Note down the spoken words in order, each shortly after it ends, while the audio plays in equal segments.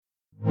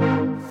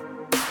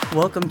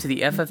Welcome to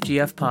the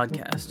FFGF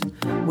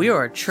podcast. We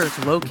are a church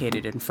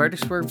located in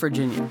Fredericksburg,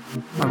 Virginia.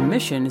 Our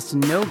mission is to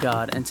know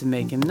God and to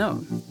make Him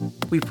known.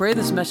 We pray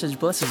this message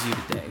blesses you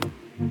today.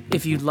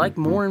 If you'd like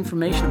more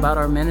information about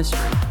our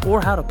ministry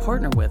or how to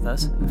partner with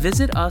us,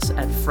 visit us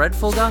at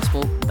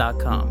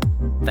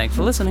fredfulgospel.com. Thanks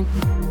for listening.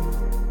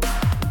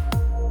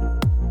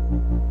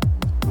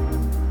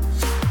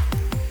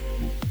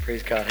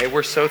 Praise God. Hey,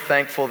 we're so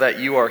thankful that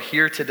you are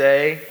here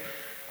today.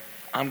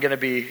 I'm going to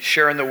be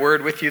sharing the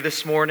word with you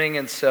this morning,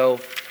 and so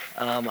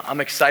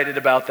I'm excited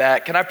about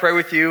that. Can I pray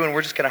with you? And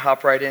we're just going to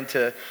hop right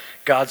into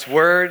God's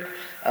word.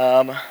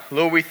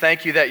 Lord, we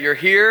thank you that you're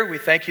here. We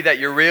thank you that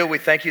you're real. We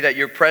thank you that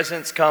your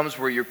presence comes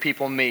where your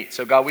people meet.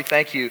 So God, we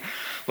thank you,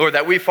 Lord,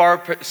 that we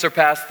far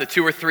surpass the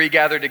 2 or 3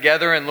 gathered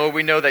together. And Lord,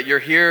 we know that you're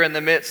here in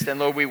the midst. And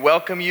Lord, we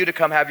welcome you to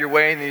come have your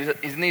way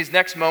in these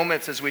next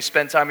moments as we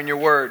spend time in your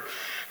word.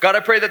 God, I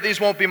pray that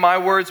these won't be my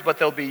words, but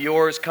they'll be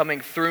yours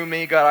coming through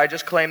me. God, I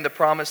just claim the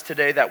promise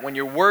today that when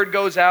your word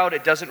goes out,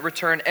 it doesn't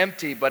return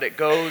empty, but it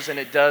goes and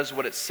it does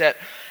what it's set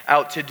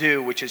out to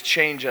do, which is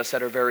change us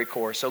at our very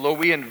core. So Lord,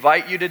 we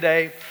invite you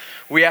today.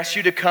 We ask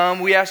you to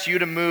come. We ask you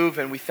to move.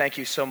 And we thank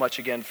you so much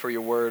again for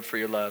your word, for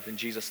your love. In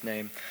Jesus'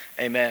 name,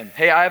 amen.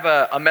 Hey, I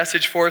have a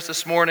message for us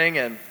this morning.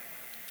 And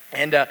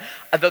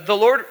the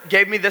Lord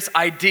gave me this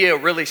idea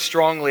really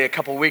strongly a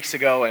couple weeks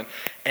ago, and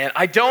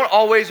I don't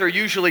always or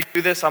usually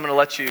do this. I'm going to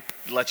let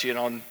you in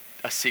on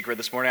a secret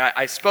this morning.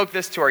 I spoke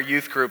this to our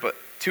youth group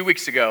 2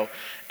 weeks ago,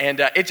 and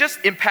it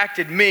just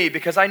impacted me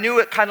because I knew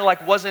it kind of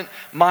like wasn't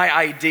my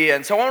idea.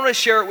 And so I want to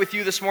share it with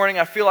you this morning.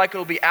 I feel like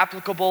it'll be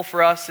applicable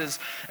for us as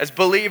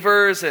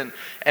believers and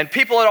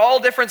people at all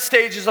different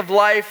stages of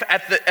life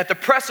at the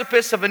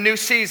precipice of a new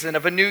season,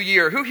 of a new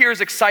year. Who here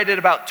is excited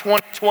about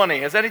 2020?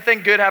 Has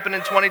anything good happened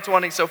in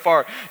 2020 so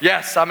far?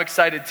 Yes, I'm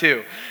excited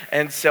too.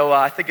 And so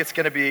I think it's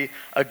going to be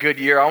a good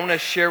year. I want to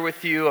share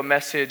with you a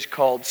message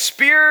called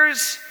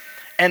Spears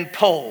and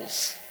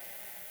Poles.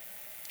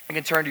 You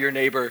can turn to your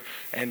neighbor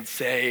and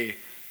say,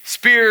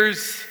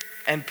 spears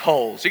and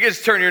poles. You can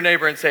just turn to your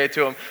neighbor and say it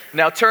to him.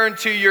 Now turn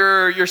to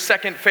your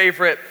second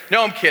favorite.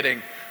 No, I'm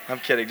kidding,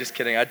 just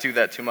kidding. I do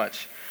that too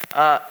much.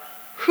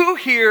 Who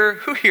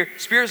here,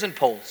 spears and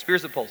poles.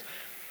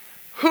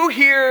 Who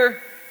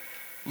here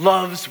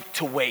loves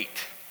to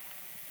wait?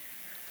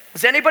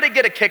 Does anybody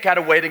get a kick out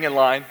of waiting in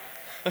line?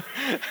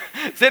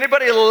 Does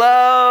anybody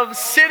love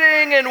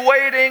sitting and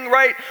waiting,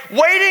 right?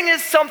 Waiting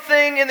is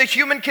something in the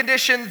human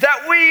condition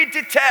that we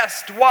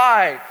detest.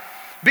 Why?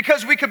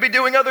 Because we could be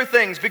doing other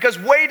things. Because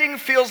waiting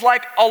feels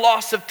like a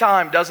loss of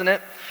time, doesn't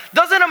it?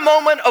 Doesn't a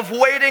moment of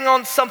waiting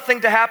on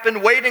something to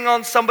happen, waiting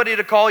on somebody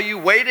to call you,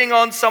 waiting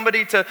on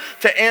somebody to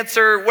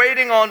answer,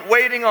 waiting,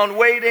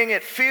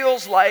 it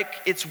feels like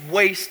it's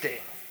wasting.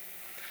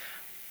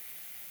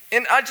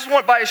 And I just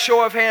want, by a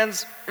show of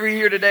hands,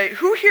 here today,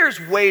 who here is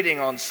waiting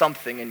on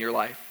something in your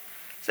life?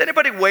 Is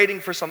anybody waiting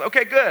for something?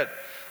 Okay, good.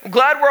 I'm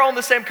glad we're all in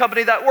the same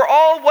company, that we're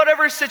all,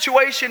 whatever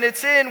situation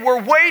it's in,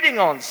 we're waiting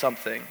on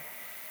something.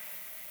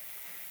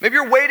 Maybe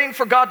you're waiting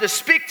for God to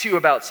speak to you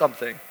about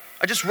something.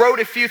 I just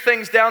wrote a few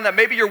things down that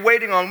maybe you're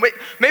waiting on.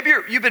 Maybe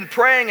you've been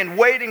praying and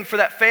waiting for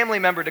that family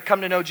member to come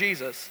to know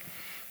Jesus.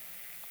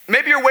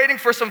 Maybe you're waiting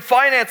for some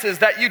finances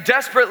that you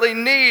desperately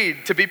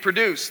need to be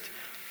produced.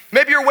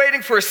 Maybe you're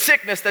waiting for a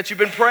sickness that you've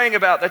been praying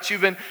about, that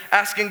you've been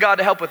asking God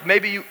to help with.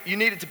 Maybe you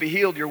need it to be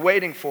healed. You're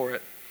waiting for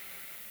it.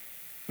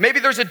 Maybe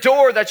there's a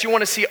door that you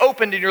want to see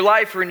opened in your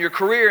life or in your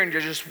career and you're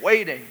just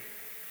waiting.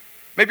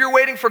 Maybe you're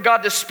waiting for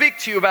God to speak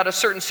to you about a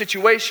certain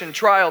situation,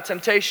 trial,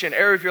 temptation,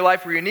 area of your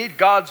life where you need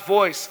God's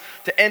voice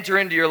to enter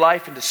into your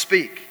life and to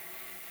speak.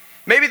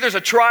 Maybe there's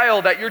a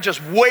trial that you're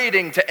just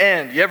waiting to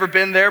end. You ever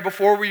been there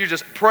before where you're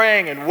just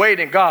praying and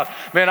waiting? God,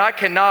 man, I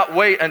cannot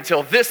wait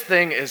until this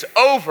thing is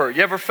over.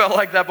 You ever felt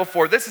like that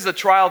before? This is a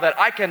trial that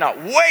I cannot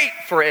wait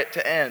for it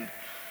to end.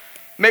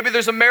 Maybe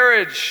there's a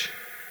marriage,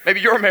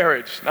 maybe your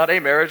marriage, not a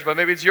marriage, but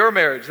maybe it's your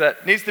marriage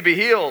that needs to be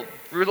healed,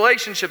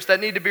 relationships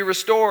that need to be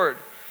restored.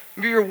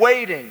 Maybe you're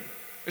waiting.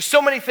 There's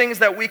so many things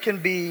that we can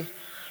be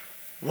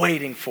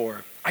waiting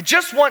for. I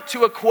just want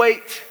to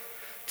equate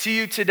to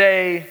you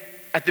today,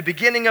 at the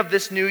beginning of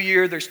this new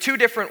year, there's 2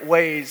 different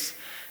ways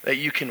that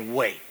you can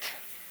wait.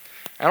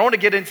 And I want to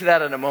get into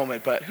that in a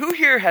moment, but who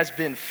here has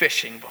been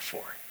fishing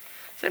before?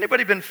 Has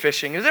anybody been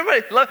fishing?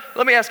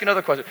 Let me ask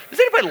another question. Does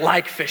anybody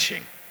like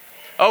fishing?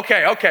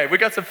 Okay, we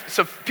got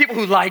some people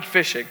who like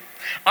fishing.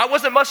 I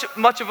wasn't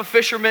much of a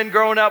fisherman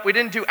growing up. We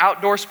didn't do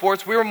outdoor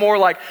sports. We were more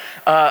like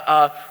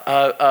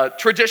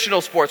traditional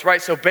sports, right?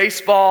 So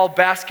baseball,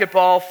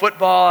 basketball,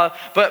 football.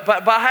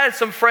 But I had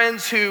some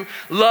friends who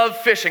love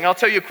fishing. I'll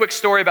tell you a quick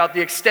story about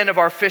the extent of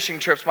our fishing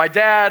trips. My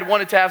dad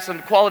wanted to have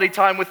some quality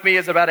time with me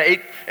as about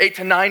an 8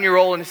 to 9 year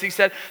old, and he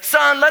said,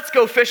 "Son, let's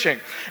go fishing."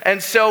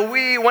 And so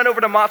we went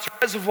over to Mott's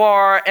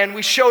Reservoir, and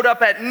we showed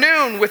up at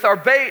noon with our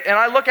bait. And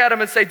I look at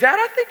him and say, "Dad,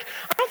 I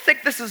don't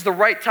think this is the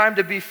right time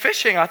to be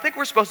fishing. I think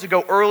we're supposed to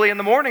go early in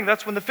the morning.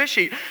 That's when the fish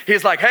eat."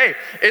 He's like, "Hey,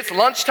 it's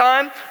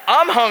lunchtime.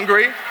 I'm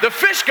hungry. The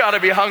fish got to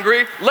be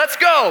hungry. Let's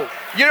go."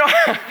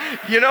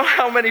 You know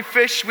how many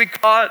fish we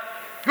caught?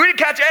 We didn't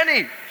catch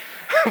any.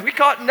 We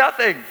caught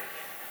nothing.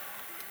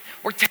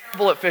 We're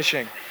terrible at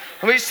fishing.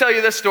 Let me just tell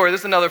you this story.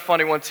 This is another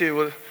funny one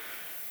too.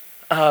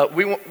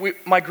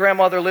 My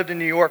grandmother lived in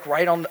New York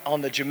right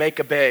on the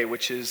Jamaica Bay,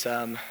 which is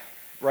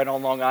right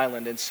on Long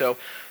Island. And so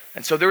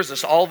there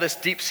was all this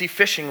deep sea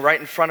fishing right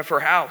in front of her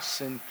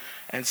house.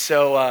 And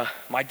so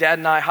my dad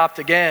and I hopped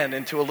again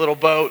into a little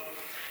boat,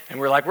 and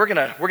we're like, we're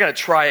gonna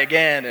try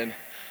again.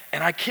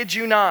 And I kid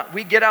you not,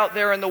 we get out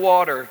there in the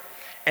water,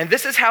 and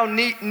this is how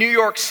New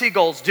York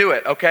seagulls do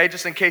it, okay?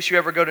 Just in case you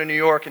ever go to New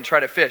York and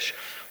try to fish.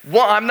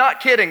 I'm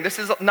not kidding, this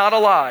is not a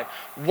lie.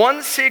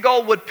 One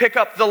seagull would pick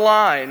up the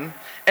line,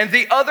 and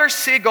the other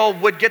seagull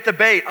would get the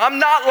bait. I'm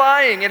not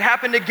lying, it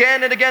happened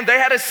again and again. They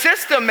had a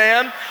system,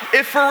 man.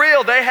 If for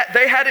real, they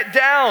had it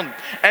down.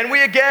 And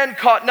we again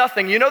caught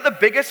nothing. You know the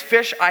biggest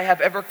fish I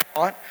have ever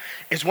caught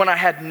is when I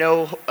had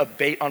no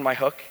bait on my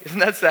hook. Isn't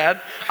that sad?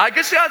 I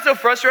just got so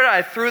frustrated,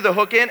 I threw the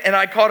hook in and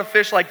I caught a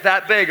fish like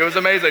that big. It was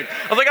amazing.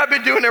 I was like, I've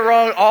been doing it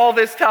wrong all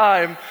this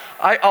time.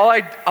 All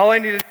I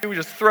needed to do was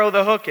just throw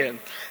the hook in.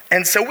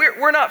 And so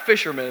we're not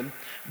fishermen,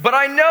 but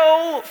I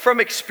know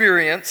from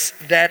experience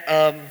that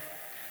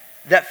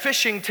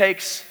fishing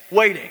takes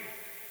waiting.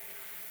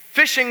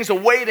 Fishing's a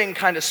waiting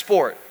kind of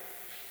sport.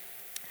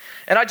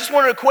 And I just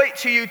want to equate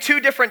to you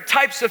two different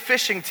types of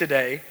fishing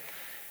today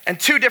and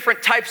two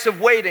different types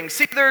of waiting.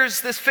 See,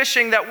 there's this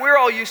fishing that we're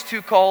all used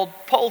to called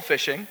pole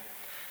fishing,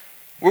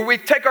 where we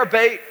take our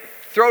bait,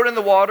 throw it in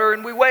the water,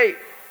 and we wait.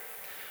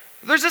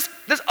 There's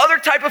this other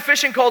type of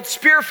fishing called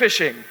spear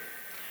fishing,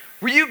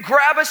 where you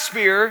grab a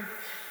spear,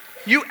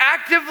 you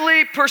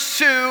actively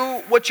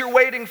pursue what you're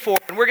waiting for.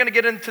 And we're going to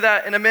get into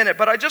that in a minute.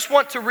 But I just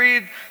want to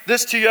read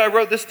this to you. I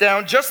wrote this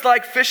down. Just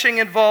like fishing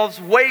involves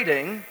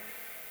waiting,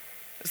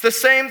 it's the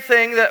same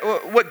thing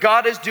that what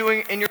God is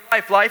doing in your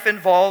life. Life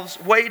involves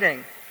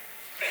waiting.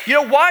 You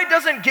know, why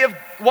doesn't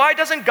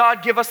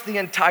God give us the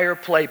entire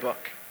playbook?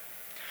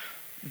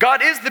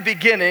 God is the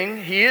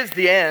beginning, He is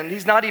the end.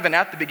 He's not even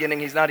at the beginning,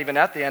 He's not even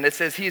at the end. It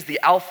says He's the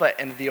Alpha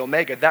and the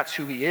Omega. That's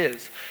who He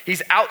is.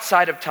 He's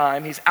outside of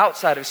time, He's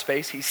outside of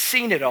space, He's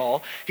seen it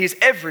all, He's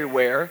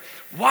everywhere.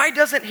 Why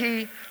doesn't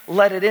He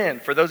let it in?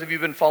 For those of you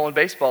who've been following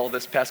baseball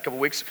this past couple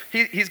weeks,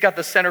 He's got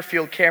the center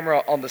field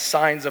camera on the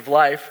signs of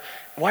life.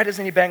 Why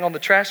doesn't He bang on the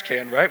trash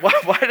can, right?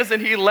 Why doesn't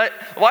He let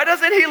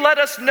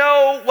us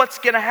know what's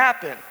going to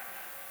happen?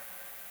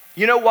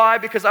 You know why?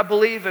 Because I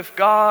believe if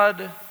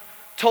God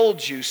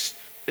told you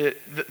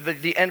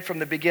the end from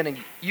the beginning,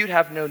 you'd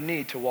have no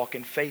need to walk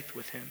in faith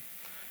with Him.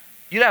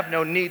 You'd have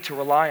no need to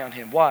rely on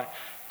Him. Why?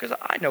 Because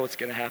I know what's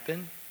going to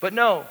happen. But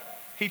no,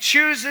 He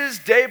chooses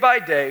day by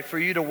day for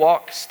you to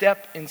walk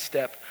step in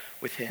step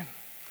with Him.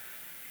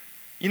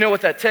 You know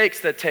what that takes?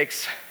 That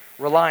takes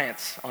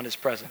reliance on His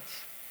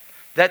presence.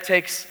 That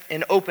takes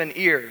an open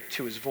ear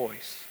to His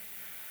voice.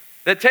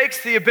 That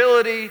takes the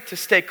ability to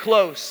stay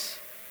close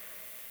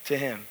to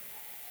Him.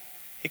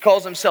 He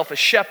calls Himself a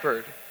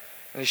shepherd,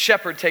 and the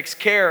shepherd takes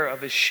care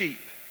of his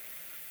sheep.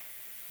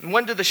 And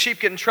when do the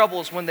sheep get in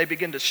trouble? Is when they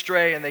begin to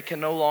stray and they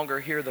can no longer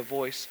hear the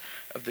voice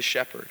of the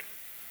shepherd.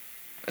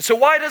 And so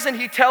why doesn't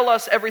He tell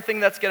us everything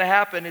that's going to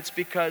happen? It's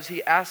because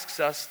He asks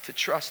us to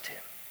trust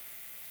Him.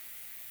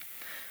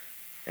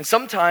 And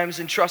sometimes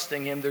in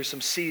trusting Him, there's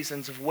some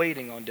seasons of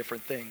waiting on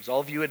different things.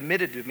 All of you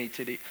admitted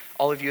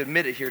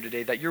here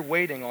today that you're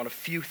waiting on a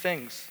few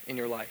things in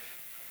your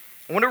life.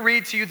 I want to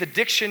read to you the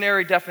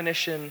dictionary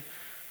definition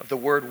of the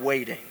word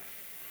waiting.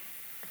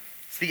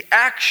 It's the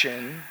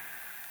action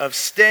of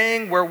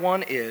staying where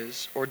one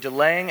is or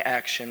delaying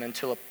action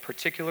until a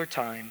particular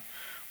time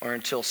or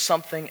until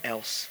something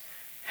else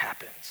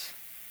happens.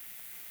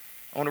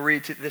 I want to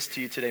read this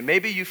to you today.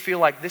 Maybe you feel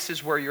like this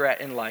is where you're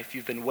at in life.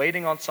 You've been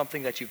waiting on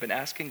something that you've been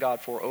asking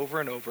God for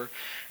over and over,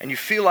 and you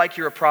feel like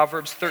you're a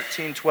Proverbs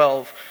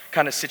 13:12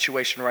 kind of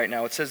situation right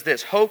now. It says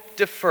this: hope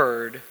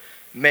deferred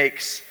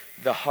makes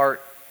the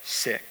heart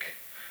sick,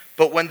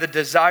 but when the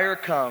desire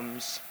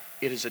comes,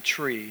 it is a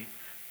tree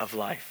of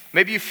life.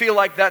 Maybe you feel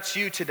like that's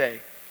you today,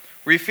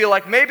 where you feel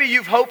like maybe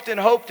you've hoped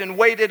and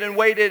waited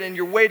and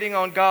you're waiting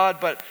on God,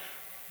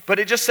 but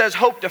it just says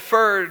hope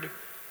deferred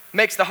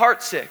makes the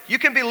heart sick. You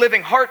can be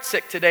living heart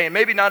sick today and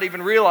maybe not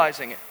even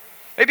realizing it.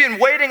 Maybe in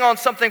waiting on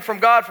something from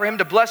God, for Him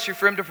to bless you,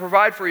 for Him to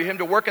provide for you, Him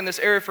to work in this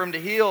area, for Him to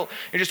heal.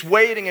 You're just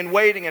waiting and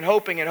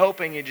hoping.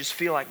 You just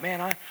feel like,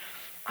 man,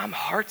 I'm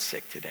heart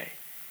sick today.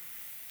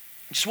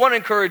 I just want to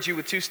encourage you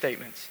with two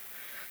statements.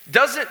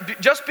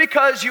 Just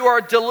because you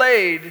are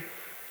delayed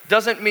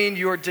doesn't mean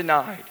you're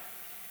denied.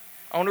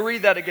 I want to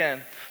read that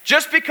again.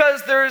 Just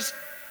because there's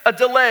a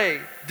delay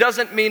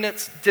doesn't mean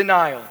it's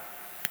denial.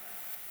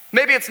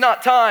 Maybe it's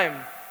not time.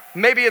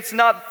 Maybe it's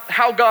not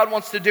how God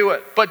wants to do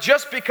it. But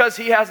just because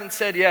He hasn't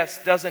said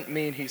yes doesn't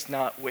mean He's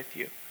not with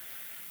you.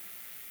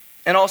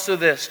 And also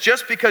this,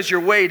 just because you're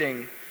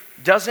waiting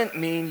doesn't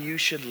mean you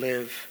should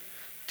live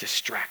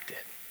distracted.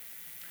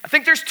 I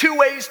think there's two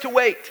ways to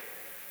wait.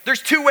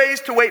 There's two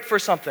ways to wait for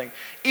something.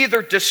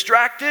 Either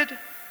distracted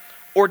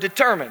or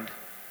determined.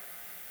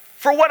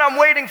 For what I'm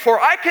waiting for,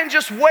 I can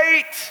just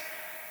wait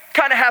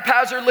kind of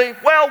haphazardly.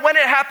 Well, when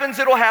it happens,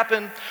 it'll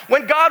happen.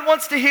 When God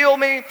wants to heal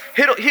me,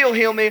 he'll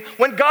heal me.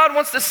 When God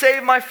wants to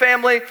save my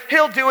family,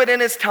 he'll do it in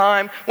his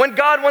time. When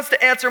God wants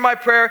to answer my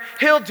prayer,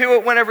 he'll do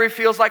it whenever he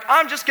feels like.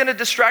 I'm just going to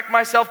distract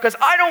myself because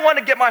I don't want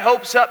to get my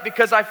hopes up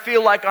because I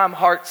feel like I'm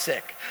heart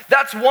sick.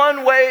 That's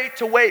one way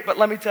to wait, but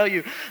let me tell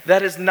you,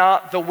 that is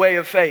not the way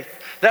of faith.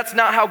 That's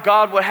not how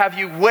God would have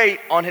you wait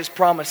on his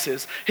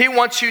promises. He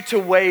wants you to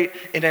wait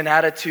in an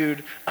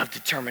attitude of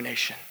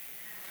determination.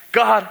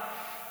 God,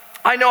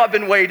 I know I've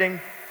been waiting.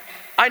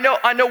 I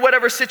know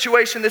whatever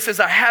situation this is,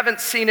 I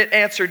haven't seen it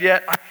answered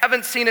yet. I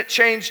haven't seen it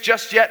change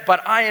just yet,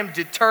 but I am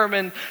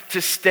determined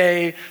to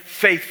stay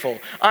faithful.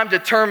 I'm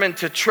determined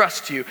to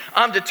trust you.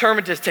 I'm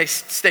determined to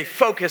stay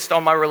focused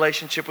on my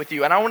relationship with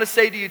you. And I want to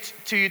say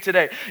to you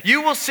today,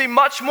 you will see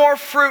much more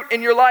fruit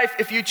in your life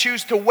if you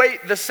choose to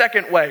wait the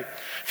second way.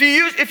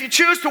 If you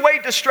choose to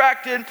wait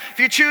distracted, if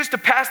you choose to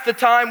pass the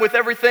time with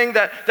everything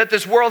that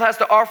this world has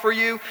to offer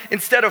you,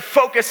 instead of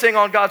focusing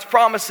on God's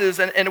promises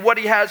and what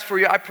he has for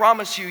you, I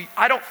promise you,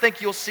 I don't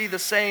think you'll see the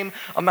same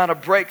amount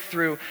of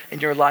breakthrough in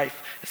your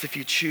life as if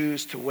you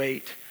choose to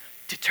wait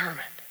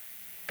determined.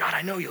 God,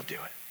 I know you'll do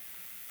it.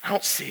 I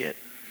don't see it.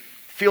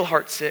 I feel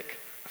heartsick.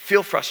 I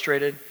feel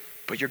frustrated,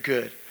 but you're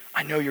good.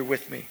 I know you're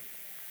with me.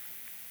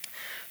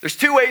 There's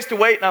two ways to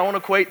wait, and I want to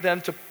equate them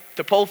to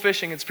pole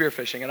fishing and spear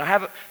fishing. And I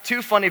have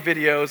two funny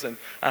videos, and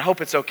I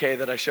hope it's okay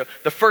that I show.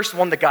 The first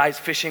one, the guy's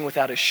fishing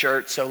without his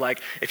shirt, so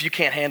like if you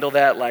can't handle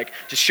that, like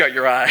just shut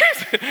your eyes.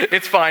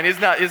 It's fine. It's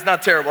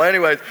not terrible.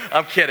 Anyways,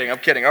 I'm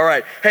kidding. All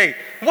right. Hey,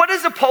 what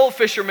does a pole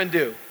fisherman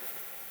do?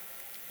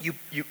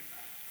 You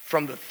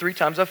from the 3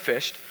 times I've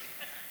fished,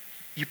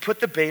 you put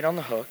the bait on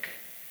the hook,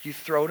 you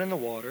throw it in the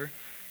water,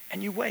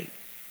 and you wait.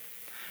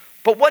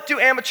 But what do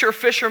amateur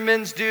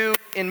fishermen do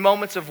in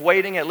moments of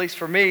waiting? At least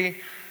for me,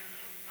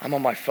 I'm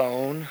on my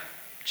phone,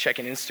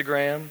 checking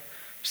Instagram,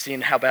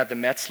 seeing how bad the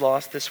Mets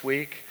lost this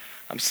week.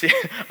 I'm checking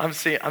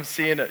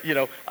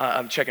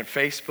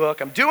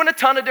Facebook. I'm doing a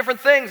ton of different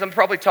things. I'm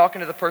probably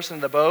talking to the person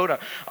in the boat.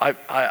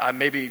 I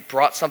maybe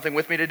brought something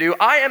with me to do.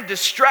 I am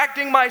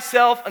distracting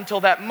myself until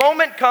that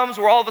moment comes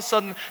where all of a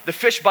sudden the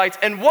fish bites.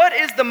 And what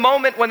is the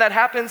moment when that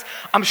happens?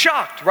 I'm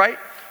shocked, right?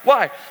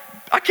 Why?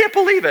 I can't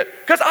believe it,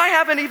 because I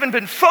haven't even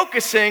been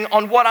focusing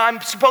on what I'm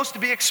supposed to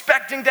be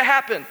expecting to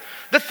happen.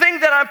 The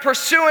thing that I'm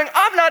pursuing,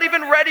 I'm not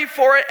even ready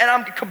for it, and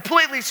I'm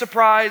completely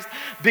surprised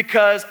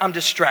because I'm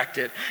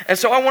distracted. And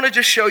so I want to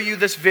just show you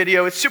this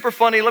video. It's super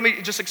funny. Let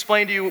me just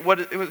explain to you what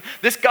it was.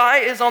 This guy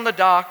is on the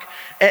dock,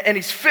 and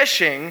he's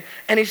fishing,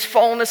 and he's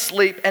fallen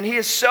asleep, and he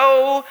is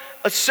so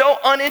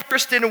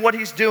uninterested in what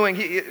he's doing.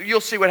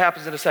 You'll see what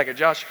happens in a second.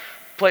 Josh,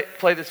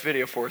 play this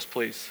video for us,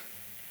 please.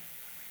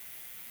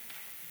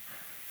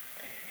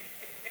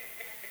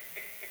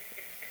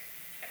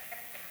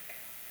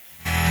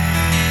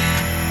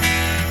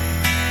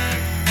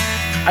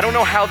 I don't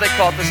know how they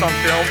caught this on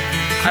film.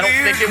 I don't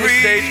think it was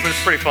staged, but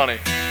it's pretty funny.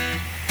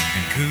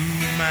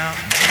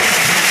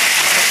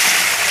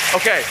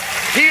 Okay,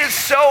 he is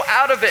so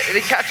out of it, and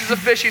he catches a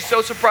fish. He's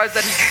so surprised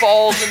that he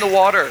falls in the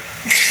water.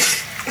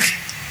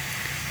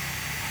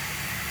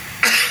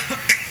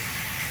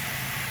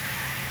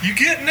 You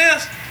getting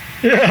this?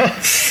 Yeah.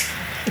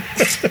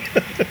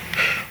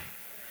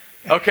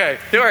 Okay,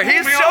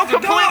 he's so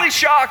completely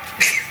shocked.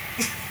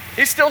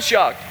 He's still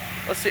shocked.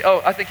 Let's see.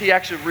 Oh, I think he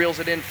actually reels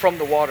it in from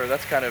the water.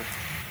 That's kind of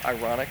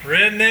ironic.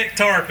 Redneck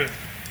tarpon.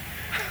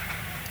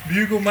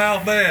 Bugle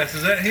mouth bass.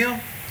 Is that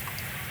him?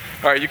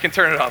 All right, you can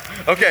turn it off.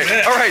 Okay.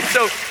 Yeah. All right.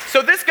 So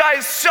this guy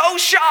is so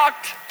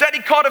shocked that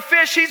he caught a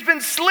fish. He's been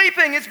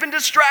sleeping. He's been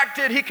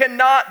distracted. He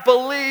cannot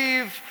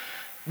believe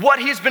what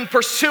he's been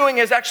pursuing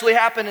has actually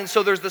happened. And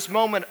so there's this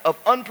moment of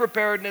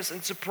unpreparedness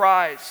and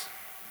surprise.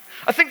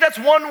 I think that's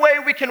one way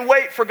we can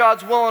wait for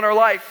God's will in our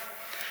life.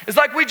 It's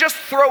like we just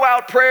throw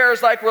out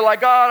prayers like we're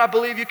like, God, I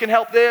believe you can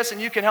help this and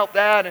you can help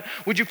that. And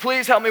would you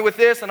please help me with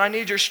this? And I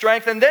need your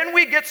strength. And then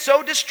we get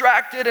so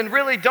distracted and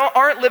really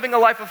aren't living a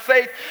life of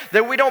faith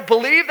that we don't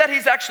believe that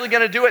he's actually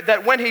going to do it.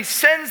 That when he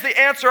sends the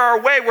answer our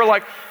way, we're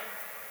like,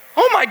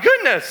 oh my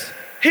goodness,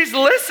 he's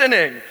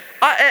listening.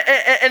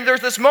 And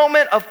there's this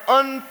moment of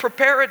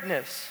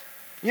unpreparedness.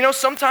 You know,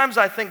 sometimes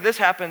I think this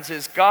happens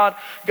is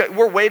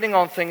we're waiting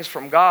on things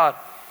from God.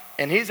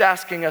 And he's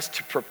asking us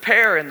to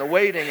prepare in the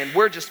waiting, and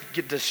we're just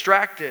get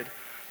distracted.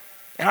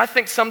 And I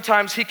think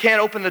sometimes he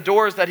can't open the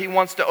doors that he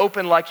wants to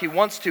open like he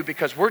wants to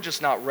because we're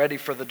just not ready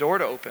for the door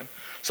to open.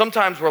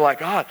 Sometimes we're like,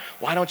 God,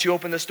 why don't you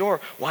open this door?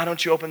 Why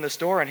don't you open this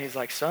door? And he's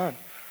like, son,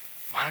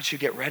 why don't you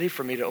get ready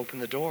for me to open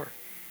the door?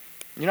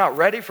 You're not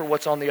ready for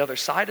what's on the other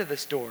side of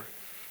this door.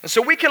 And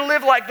so we can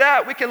live like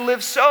that. We can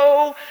live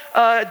so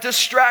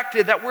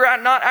distracted that we're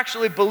not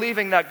actually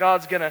believing that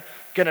God's gonna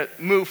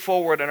move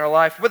forward in our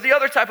life. But the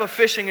other type of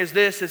fishing is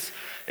this.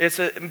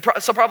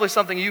 It's probably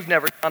something you've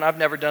never done. I've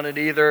never done it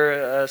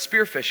either.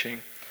 Spear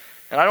fishing.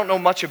 And I don't know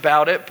much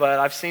about it, but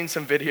I've seen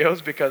some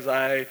videos because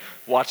I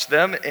watch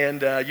them.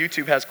 And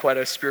YouTube has quite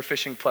a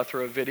spearfishing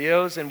plethora of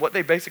videos. And what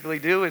they basically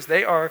do is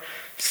they are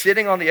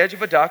sitting on the edge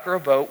of a dock or a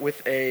boat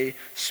with a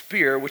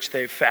spear, which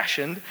they've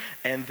fashioned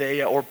and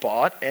or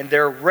bought. And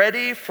they're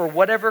ready for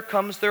whatever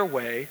comes their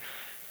way.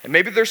 And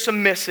maybe there's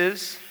some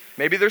misses.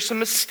 Maybe there's some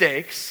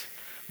mistakes.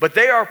 But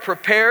they are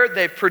prepared.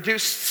 They've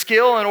produced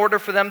skill in order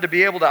for them to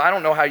be able to, I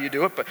don't know how you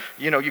do it, but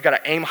you got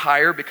to aim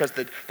higher because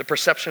the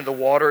perception of the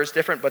water is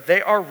different. But they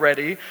are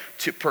ready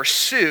to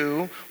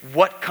pursue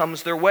what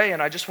comes their way.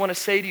 And I just want to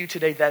say to you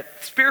today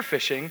that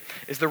spearfishing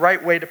is the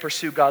right way to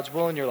pursue God's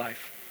will in your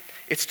life.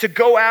 It's to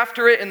go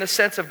after it in the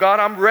sense of,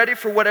 God, I'm ready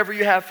for whatever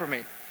you have for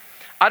me.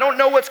 I don't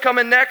know what's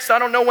coming next. I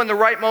don't know when the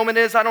right moment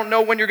is. I don't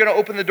know when you're going to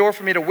open the door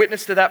for me to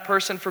witness to that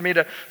person, for me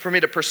to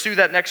pursue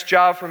that next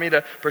job, for me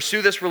to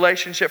pursue this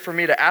relationship, for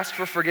me to ask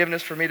for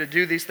forgiveness, for me to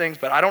do these things.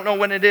 But I don't know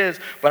when it is,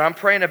 but I'm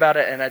praying about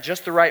it, and at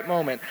just the right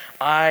moment,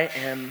 I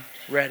am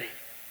ready.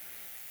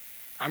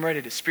 I'm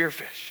ready to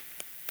spearfish.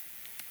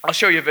 I'll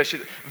show you a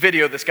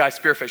video of this guy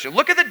spearfishing.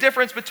 Look at the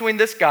difference between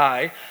this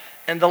guy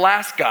and the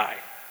last guy.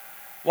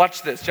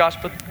 Watch this. Josh,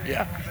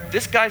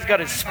 this guy's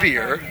got his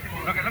spear.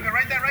 Look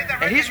right there,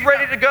 And he's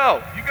ready to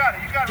go. You got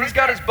it. He's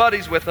got his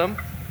buddies with him.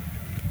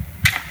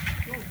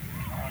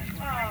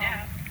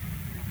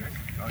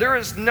 There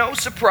is no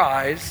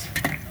surprise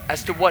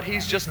as to what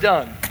he's just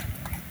done.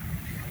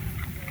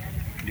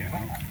 Yeah.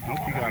 Nope,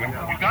 you got him. You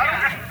got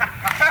it.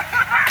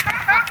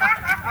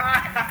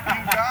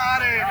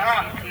 You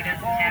got it. He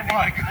doesn't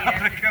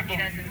have it. He doesn't have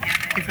it.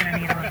 He's going to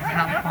need a little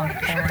help on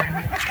pouring.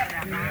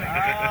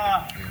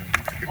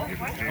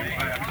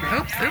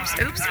 Oops.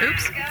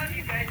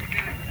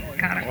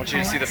 I want you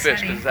to see the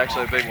fish because it's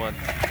actually a big one.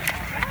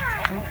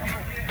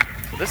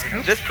 So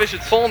this fish is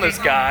pulling this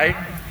guy.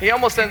 He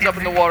almost ends up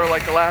in the water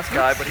like the last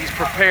guy, but he's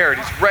prepared.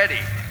 He's ready.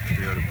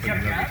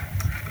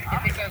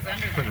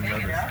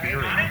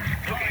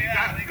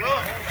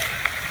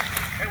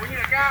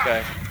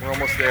 Okay, we're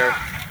almost there.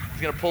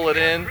 He's going to pull it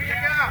in. You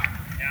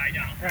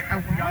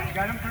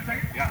got him for a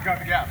second? Yeah, got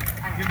the gap.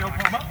 Give me a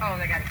pull him up. Oh,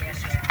 they got it.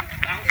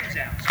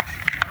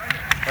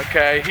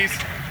 Okay,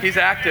 he's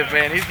active,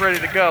 man. He's ready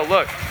to go.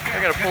 Look,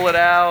 they're going to pull it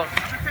out.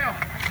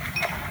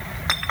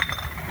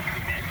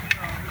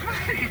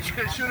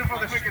 Shoot him for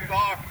the wicked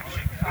bar.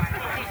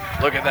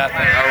 Look at that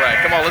thing. All right,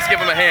 come on, let's give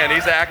him a hand.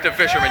 He's an active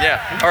fisherman,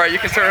 yeah. All right, you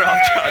can turn it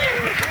off,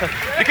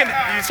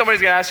 Josh.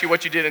 Somebody's going to ask you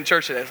what you did in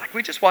church today. It's like,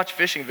 we just watched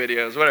fishing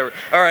videos, whatever.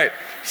 All right,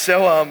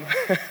 so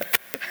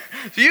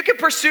so you can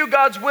pursue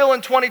God's will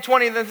in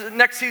 2020, the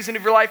next season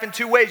of your life, in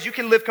two ways. You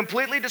can live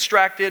completely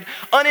distracted,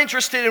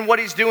 uninterested in what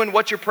he's doing,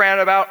 what you're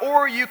praying about,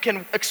 or you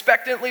can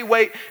expectantly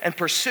wait and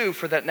pursue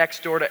for that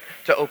next door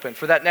to open,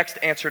 for that next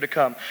answer to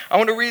come. I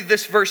want to read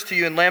this verse to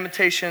you in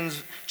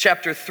Lamentations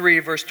chapter 3,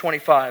 verse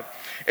 25.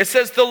 It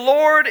says, "The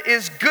Lord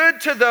is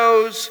good to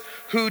those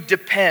who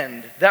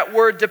depend." That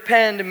word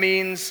depend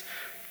means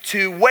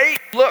to wait,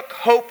 look,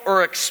 hope,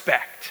 or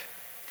expect.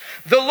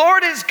 The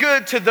Lord is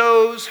good to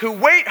those who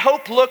wait,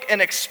 hope, look,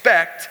 and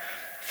expect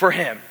for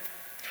him.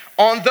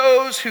 On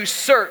those who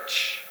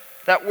search,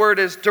 that word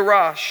is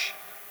darash,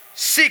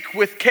 seek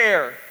with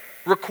care,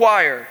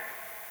 require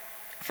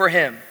for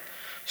him.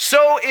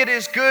 So it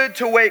is good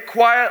to wait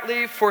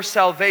quietly for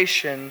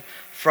salvation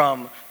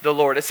from the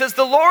Lord. It says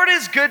the Lord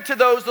is good to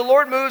those, the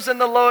Lord moves in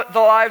the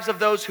lives of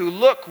those who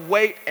look,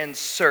 wait, and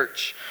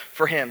search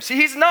for him. See,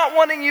 he's not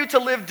wanting you to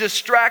live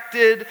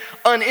distracted,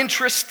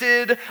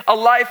 uninterested, a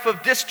life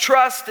of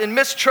distrust and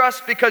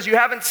mistrust because you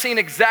haven't seen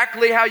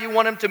exactly how you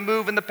want him to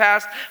move in the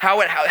past,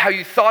 how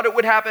you thought it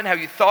would happen, how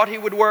you thought he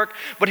would work.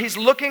 But he's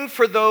looking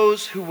for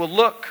those who will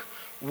look,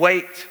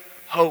 wait,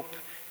 hope,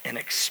 and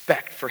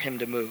expect for him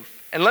to move.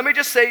 And let me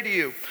just say to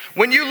you,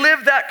 when you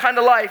live that kind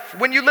of life,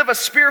 when you live a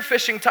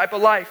spearfishing type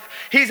of life,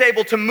 he's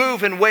able to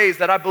move in ways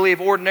that I believe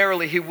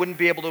ordinarily he wouldn't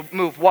be able to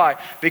move. Why?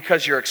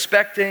 Because you're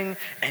expecting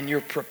and you're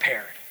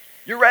prepared.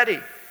 You're ready.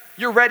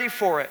 You're ready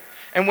for it.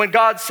 And when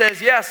God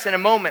says yes, in a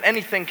moment,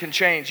 anything can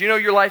change. You know,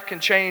 your life can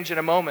change in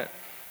a moment.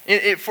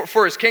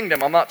 For his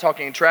kingdom, I'm not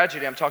talking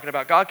tragedy. I'm talking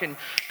about God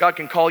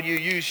can call you,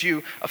 use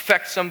you,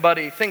 affect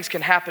somebody. Things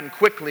can happen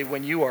quickly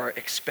when you are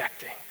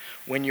expecting,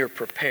 when you're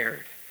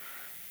prepared.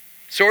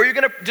 So are you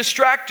going to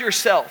distract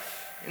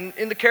yourself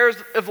in the cares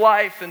of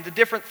life and the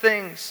different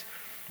things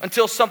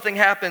until something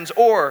happens?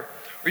 Or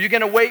are you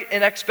going to wait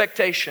in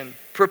expectation,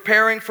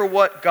 preparing for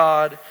what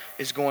God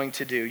is going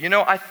to do? You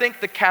know, I think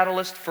the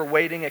catalyst for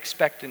waiting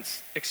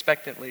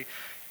expectantly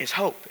is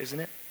hope, isn't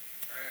it?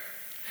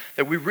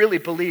 That we really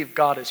believe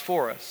God is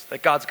for us,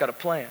 that God's got a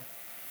plan.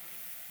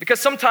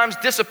 Because sometimes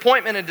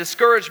disappointment and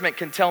discouragement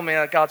can tell me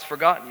that God's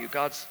forgotten you.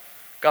 God's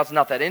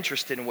not that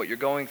interested in what you're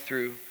going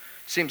through.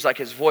 Seems like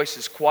his voice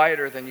is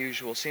quieter than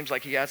usual. Seems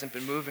like he hasn't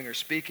been moving or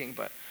speaking.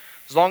 But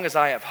as long as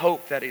I have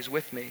hope that he's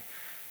with me,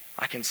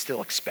 I can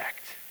still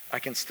expect. I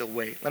can still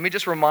wait. Let me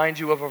just remind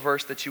you of a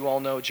verse that you all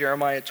know.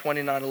 Jeremiah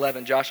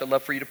 29:11. Josh, I'd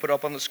love for you to put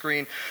up on the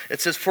screen.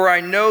 It says, "For I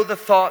know the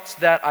thoughts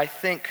that I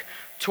think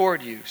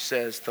toward you,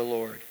 says the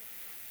Lord.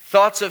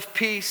 Thoughts of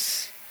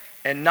peace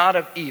and not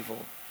of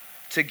evil,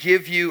 to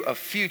give you a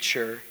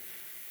future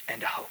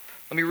and a hope.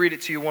 Let me read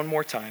it to you one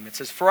more time. It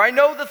says, "For I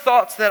know the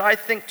thoughts that I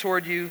think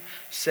toward you,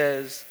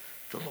 says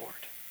the Lord.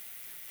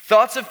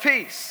 Thoughts of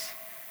peace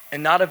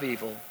and not of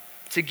evil,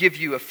 to give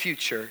you a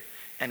future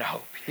and a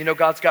hope." You know,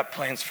 God's got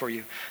plans for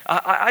you.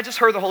 I just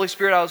heard the Holy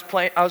Spirit. I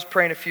was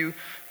praying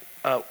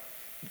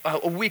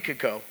a week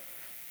ago.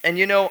 And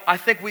you know, I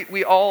think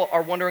we all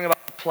are wondering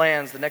about the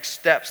plans, the next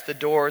steps, the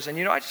doors. And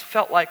you know, I just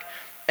felt like,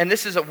 and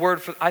this is a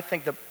word for, I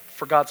think,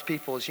 for God's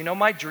people is, you know,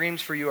 my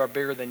dreams for you are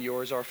bigger than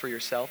yours are for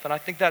yourself. And I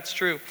think that's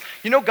true.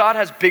 You know, God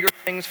has bigger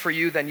things for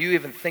you than you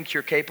even think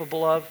you're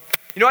capable of.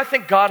 You know, I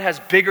think God has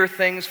bigger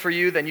things for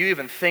you than you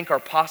even think are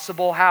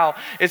possible. How?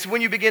 It's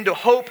when you begin to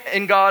hope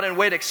in God and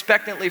wait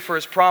expectantly for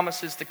his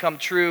promises to come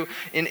true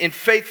in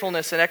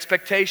faithfulness and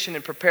expectation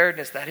and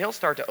preparedness, that he'll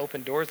start to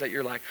open doors that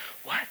you're like,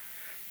 what?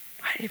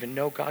 I didn't even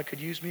know God could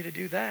use me to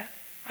do that.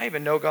 I didn't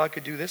even know God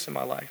could do this in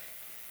my life.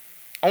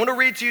 I want to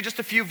read to you just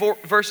a few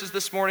verses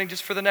this morning,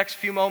 just for the next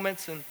few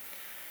moments. And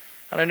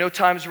I know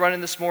time's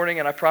running this morning,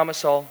 and I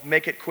promise I'll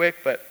make it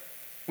quick. But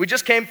we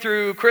just came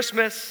through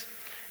Christmas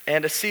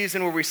and a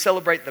season where we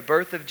celebrate the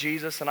birth of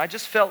Jesus. And I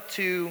just felt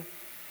to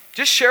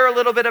just share a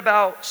little bit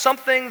about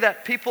something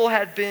that people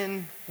had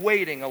been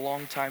waiting a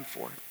long time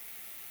for.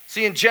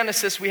 See, in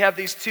Genesis, we have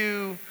this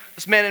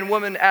man and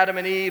woman, Adam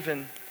and Eve,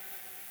 and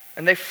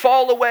they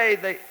fall away,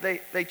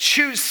 they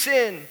choose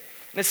sin.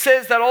 And it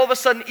says that all of a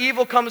sudden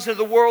evil comes into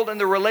the world and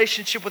the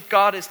relationship with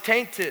God is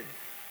tainted.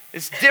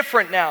 It's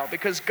different now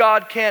because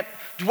God can't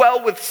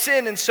dwell with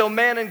sin, and so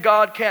man and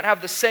God can't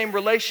have the same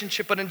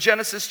relationship. But in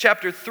Genesis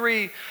chapter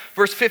 3,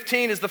 verse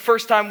 15 is the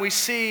first time we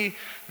see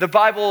the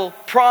Bible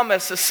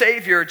promise a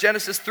Savior.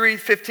 Genesis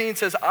 3:15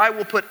 says, "I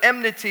will put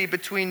enmity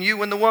between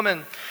you and the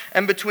woman,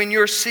 and between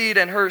your seed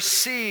and her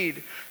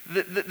seed."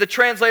 The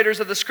translators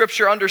of the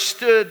scripture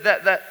understood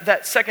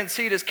that second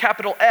seed is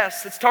capital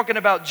S. It's talking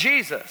about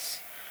Jesus.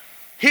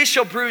 "He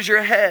shall bruise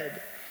your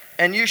head,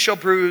 and you shall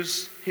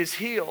bruise his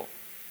heel."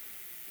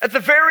 At the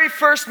very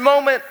first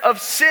moment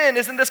of sin,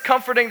 isn't this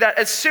comforting that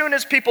as soon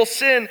as people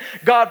sin,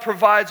 God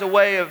provides a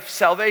way of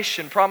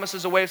salvation,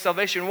 promises a way of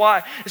salvation?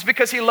 Why? It's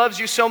because he loves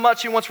you so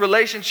much, he wants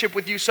relationship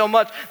with you so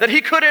much that he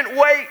couldn't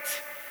wait.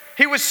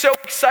 He was so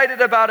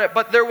excited about it,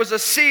 but there was a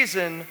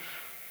season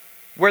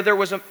where there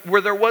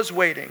was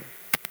waiting.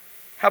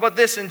 How about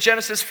this? In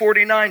Genesis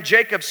 49,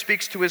 Jacob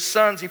speaks to his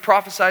sons. He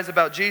prophesies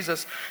about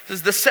Jesus. He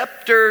says, "The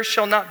scepter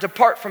shall not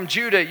depart from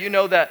Judah." You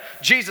know that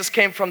Jesus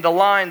came from the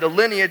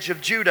lineage of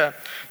Judah.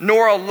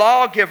 "Nor a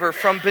lawgiver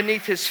from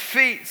beneath his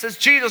feet." It says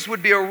Jesus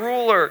would be a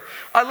ruler.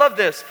 I love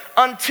this.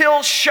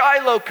 "Until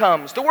Shiloh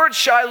comes." The word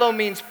Shiloh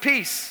means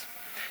peace.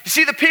 You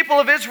see, the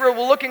people of Israel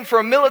were looking for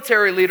a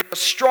military leader, a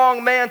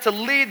strong man to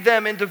lead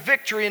them into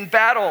victory in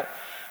battle.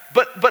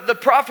 But the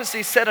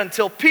prophecy said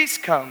until peace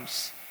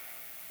comes,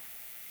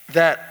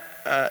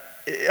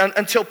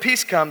 until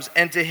peace comes,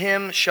 and to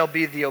him shall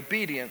be the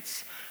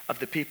obedience of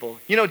the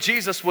people. You know,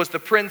 Jesus was the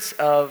Prince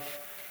of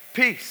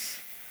Peace.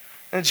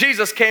 And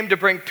Jesus came to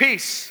bring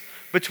peace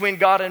between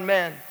God and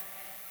man.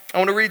 I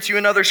want to read to you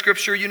another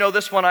scripture. You know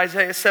this one,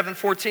 Isaiah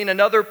 7:14,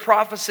 another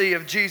prophecy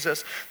of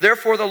Jesus.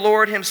 "Therefore the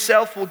Lord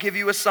himself will give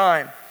you a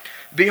sign.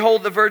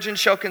 Behold, the virgin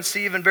shall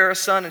conceive and bear a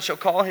son, and shall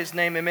call his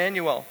name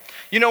Emmanuel."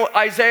 You know,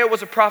 Isaiah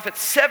was a prophet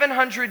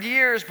 700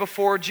 years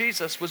before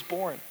Jesus was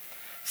born.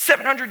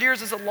 700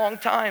 years is a long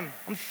time.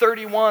 I'm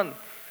 31.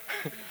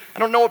 I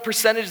don't know what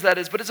percentage that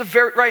is, but it's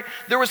right.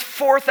 There was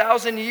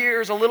 4,000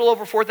 years, a little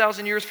over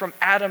 4,000 years from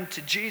Adam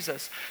to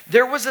Jesus.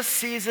 There was a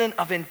season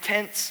of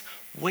intense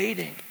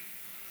waiting.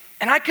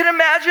 And I can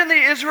imagine the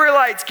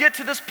Israelites get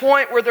to this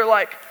point where they're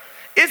like,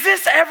 is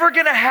this ever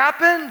going to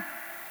happen?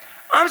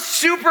 I'm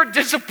super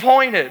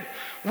disappointed.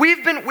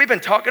 We've been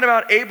talking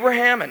about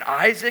Abraham and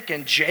Isaac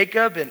and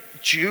Jacob and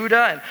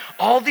Judah and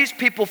all these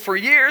people for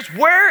years.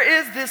 Where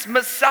is this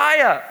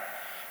Messiah?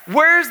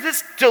 Where is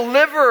this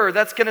deliverer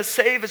that's going to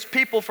save his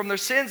people from their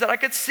sins? And I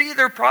could see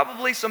there are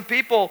probably some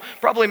people,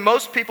 probably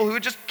most people, who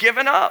had just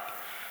given up.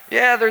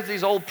 Yeah, there's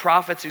these old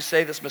prophets who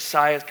say this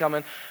Messiah is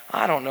coming.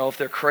 I don't know if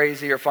they're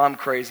crazy or if I'm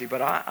crazy,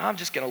 but I'm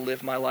just going to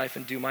live my life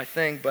and do my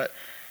thing. But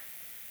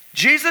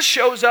Jesus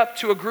shows up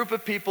to a group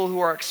of people who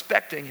are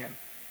expecting him.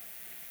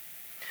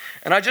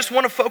 And I just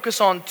want to focus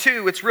on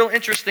two. It's real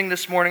interesting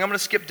this morning. I'm going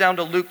to skip down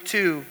to Luke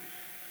 2.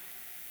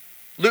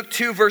 Luke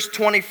 2, verse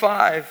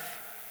 25.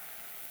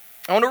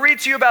 I want to read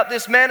to you about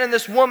this man and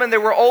this woman. They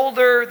were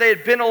older. They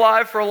had been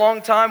alive for a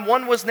long time.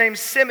 One was named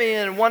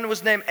Simeon and one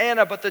was named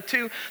Anna. But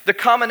the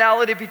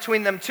commonality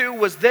between them two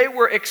was they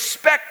were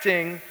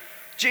expecting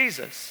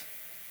Jesus.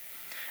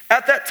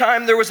 At that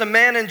time, there was a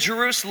man in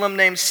Jerusalem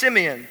named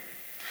Simeon.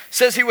 It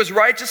says he was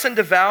righteous and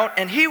devout,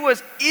 and he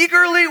was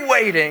eagerly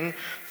waiting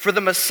for the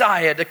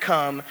Messiah to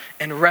come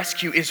and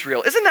rescue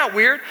Israel. Isn't that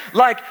weird?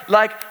 Like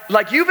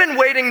you've been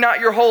waiting not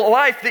your whole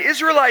life. The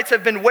Israelites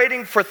have been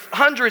waiting for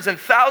hundreds and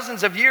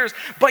thousands of years,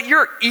 but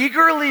you're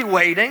eagerly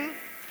waiting?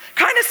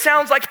 Kind of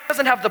sounds like he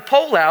doesn't have the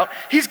pole out.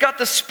 He's got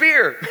the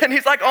spear, and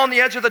he's like on the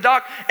edge of the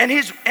dock, and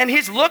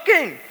he's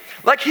looking.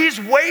 Like he's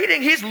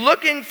waiting, he's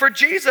looking for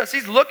Jesus,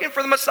 he's looking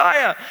for the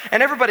Messiah.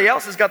 And everybody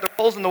else has got their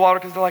holes in the water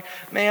because they're like,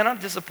 man, I'm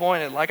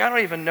disappointed. Like I don't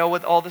even know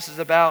what all this is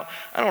about.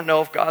 I don't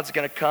know if God's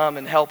gonna come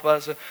and help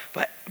us.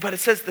 But it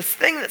says this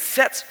thing that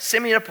sets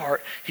Simeon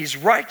apart, he's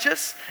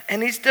righteous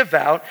and he's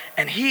devout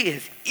and he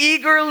is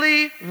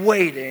eagerly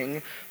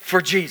waiting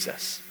for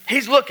Jesus.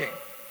 He's looking.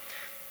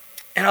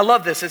 And I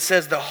love this. It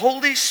says the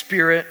Holy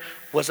Spirit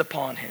was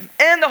upon him.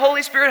 And the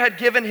Holy Spirit had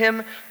given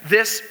him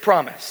this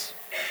promise.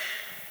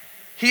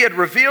 He had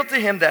revealed to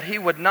him that he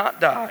would not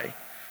die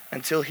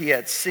until he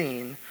had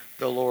seen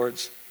the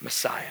Lord's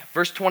Messiah.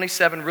 Verse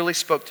 27 really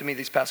spoke to me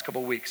these past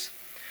couple weeks.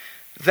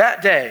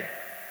 That day,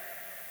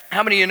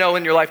 how many of you know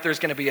in your life there's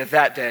going to be a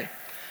that day?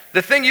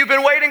 The thing you've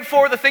been waiting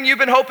for, the thing you've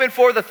been hoping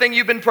for, the thing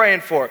you've been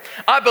praying for.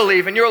 I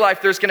believe in your life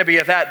there's going to be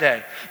a that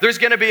day. There's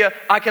going to be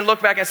I can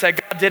look back and say,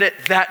 God did it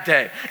that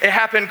day. It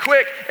happened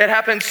quick. It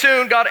happened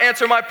soon. God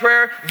answered my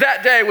prayer.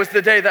 That day was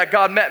the day that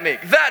God met me.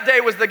 That day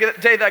was the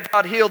day that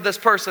God healed this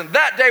person.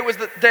 That day was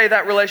the day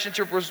that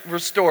relationship was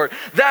restored.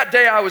 That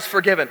day I was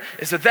forgiven.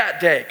 It's a that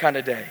day kind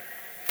of day.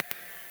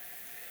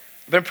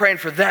 I've been praying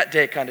for that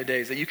day kind of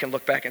days that you can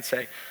look back and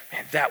say,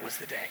 man, that was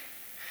the day.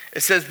 It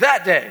says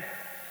that day,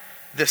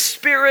 the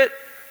Spirit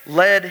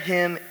led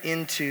him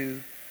into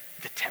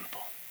the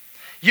temple.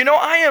 You know,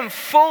 I am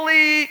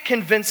fully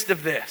convinced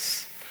of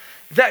this,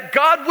 that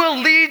God will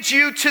lead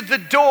you to the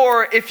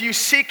door if you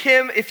seek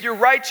him, if you're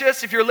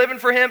righteous, if you're living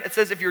for him. It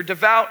says if you're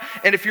devout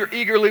and if you're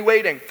eagerly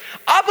waiting.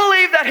 I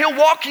believe that he'll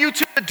walk you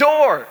to the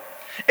door.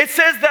 It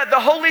says that the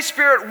Holy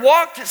Spirit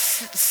walked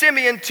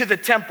Simeon to the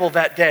temple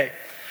that day.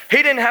 He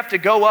didn't have to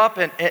go up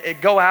and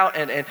go out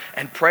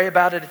and pray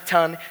about it a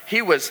ton.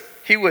 He was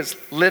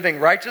living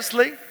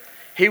righteously.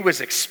 He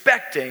was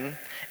expecting,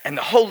 and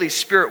the Holy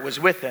Spirit was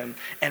with him,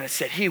 and it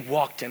said he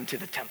walked him to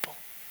the temple.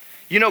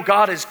 You know,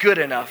 God is good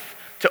enough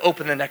to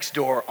open the next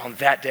door on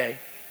that day.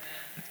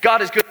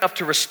 God is good enough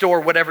to restore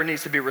whatever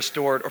needs to be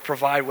restored or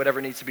provide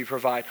whatever needs to be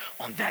provided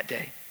on that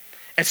day.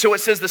 And so it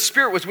says the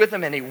Spirit was with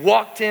him, and he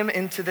walked him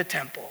into the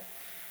temple.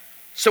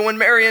 So when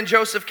Mary and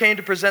Joseph came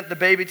to present the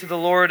baby to the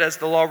Lord as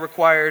the law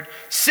required,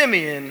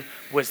 Simeon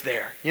was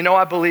there. You know,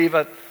 I believe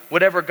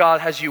whatever God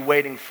has you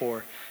waiting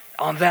for,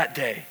 on that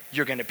day,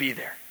 you're going to be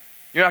there.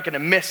 You're not going to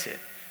miss it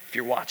if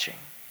you're watching,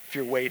 if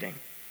you're waiting.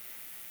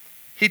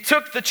 He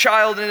took the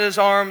child in his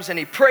arms and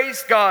he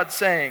praised God,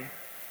 saying,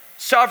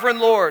 Sovereign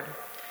Lord,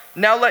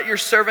 now let your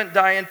servant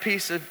die in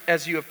peace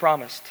as you have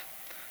promised.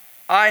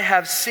 I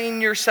have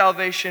seen your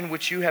salvation,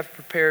 which you have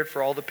prepared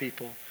for all the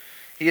people.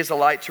 He is a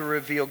light to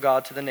reveal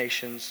God to the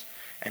nations,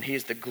 and he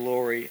is the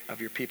glory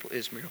of your people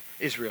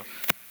Israel.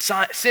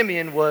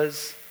 Simeon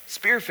was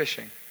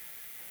spearfishing.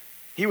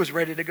 He was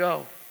ready to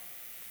go.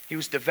 He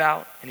was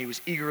devout, and he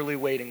was eagerly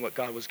waiting what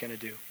God was going to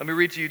do. Let me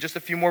read to you just a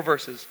few more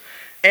verses.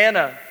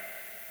 Anna,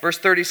 verse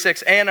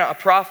 36, Anna, a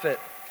prophet,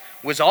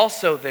 was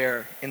also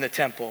there in the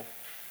temple.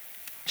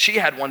 She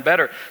had one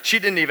better. She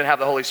didn't even have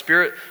the Holy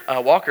Spirit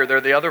walk her there.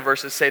 The other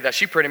verses say that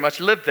she pretty much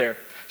lived there.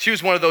 She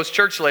was one of those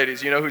church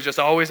ladies, you know, who's just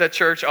always at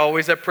church,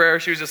 always at prayer.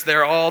 She was just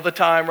there all the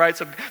time, right?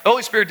 So the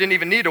Holy Spirit didn't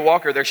even need to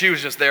walk her there. She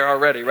was just there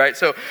already, right?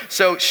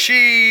 So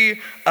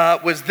she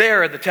was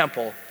there at the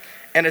temple.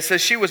 And it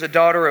says she was a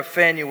daughter of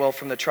Phanuel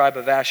from the tribe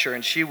of Asher,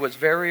 and she was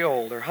very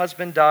old. Her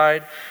husband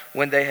died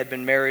when they had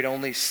been married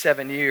only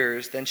 7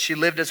 years. Then she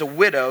lived as a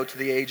widow to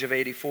the age of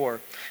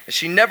 84. And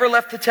she never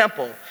left the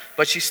temple,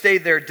 but she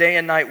stayed there day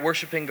and night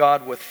worshiping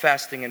God with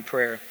fasting and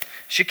prayer.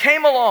 She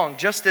came along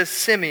just as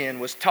Simeon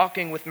was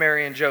talking with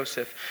Mary and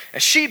Joseph,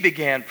 and she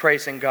began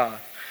praising God.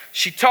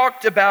 She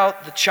talked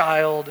about the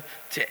child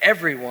to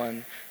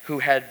everyone who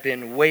had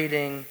been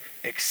waiting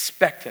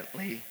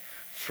expectantly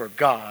for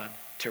God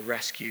to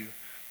rescue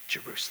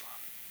Jerusalem.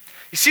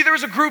 You see, there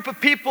was a group of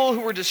people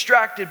who were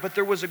distracted, but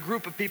there was a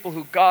group of people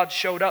who God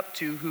showed up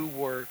to who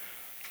were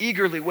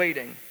eagerly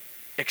waiting,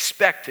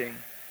 expecting,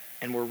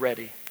 and were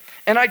ready.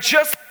 And I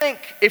just think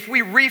if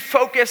we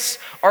refocus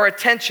our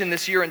attention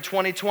this year in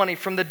 2020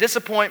 from the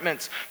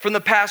disappointments from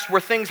the past where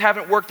things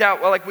haven't worked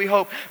out well like we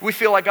hope, we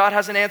feel like God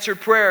hasn't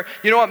answered prayer.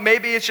 You know what?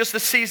 Maybe it's just a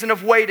season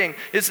of waiting.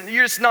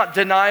 It's not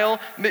denial.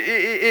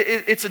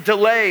 It's a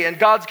delay, and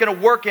God's going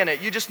to work in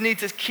it. You just need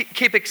to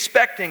keep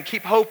expecting,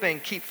 keep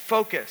hoping, keep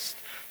focused.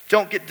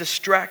 Don't get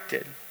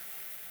distracted.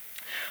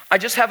 I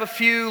just have a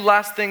few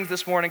last things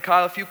this morning.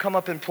 Kyle, if you come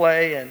up and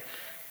play, and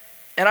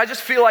I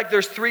just feel like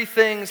there's 3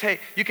 things. Hey,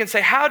 you can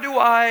say, how do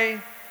I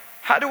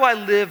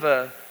live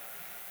a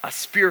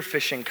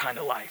spearfishing kind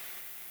of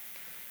life?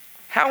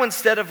 How,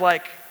 instead of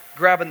like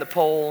grabbing the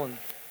pole and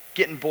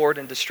getting bored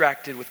and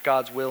distracted with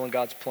God's will and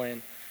God's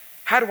plan,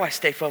 how do I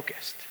stay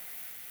focused?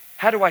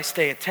 How do I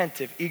stay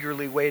attentive,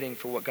 eagerly waiting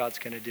for what God's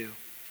going to do?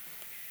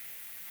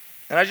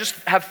 And I just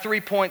have 3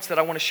 points that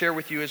I want to share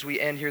with you as we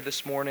end here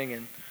this morning.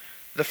 And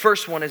the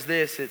first one is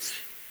this: it's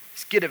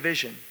get a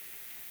vision.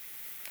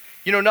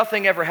 You know,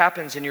 nothing ever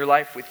happens in your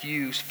life with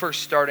you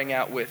first starting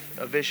out with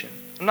a vision.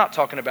 I'm not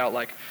talking about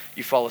like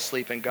you fall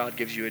asleep and God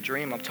gives you a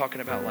dream. I'm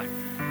talking about like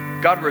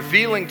God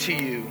revealing to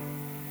you,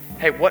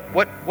 hey,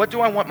 what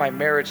do I want my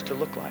marriage to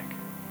look like?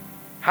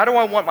 How do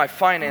I want my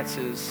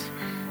finances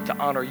to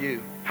honor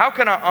you? How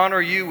can I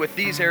honor you with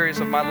these areas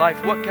of my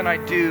life? What can I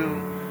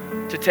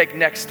do to take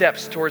next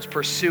steps towards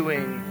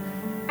pursuing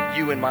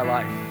you in my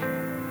life?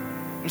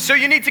 And so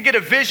you need to get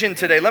a vision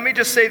today. Let me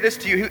just say this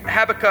to you.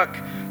 Habakkuk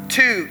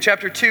 2,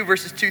 chapter 2,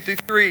 verses 2 through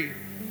 3.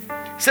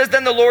 It says,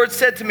 "Then the Lord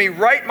said to me,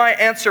 write my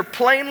answer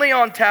plainly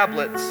on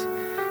tablets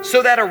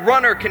so that a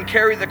runner can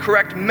carry the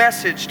correct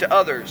message to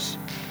others."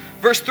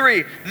 Verse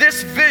 3,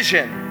 this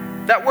vision,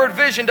 that word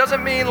vision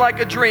doesn't mean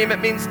like a dream. It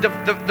means,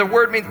 the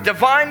word means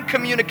divine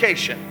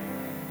communication.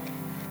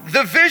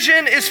 The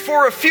vision is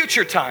for a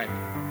future time.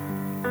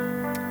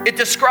 It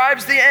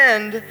describes the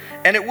end,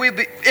 and it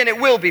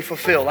will be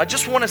fulfilled. I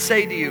just want to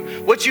say to you,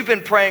 what you've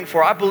been praying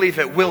for, I believe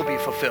it will be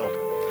fulfilled.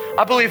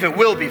 I believe it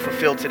will be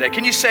fulfilled today.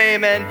 Can you say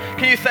amen?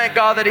 Can you thank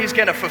God that He's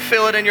going to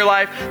fulfill it in your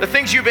life? The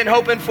things you've been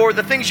hoping for,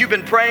 the things you've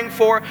been praying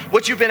for,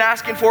 what you've been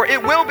asking for,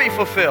 it will be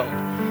fulfilled.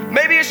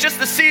 Maybe it's just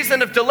the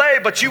season of delay,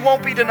 but you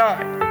won't be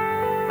denied.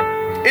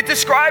 It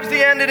describes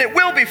the end, and it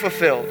will be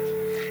fulfilled.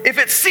 If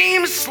it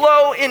seems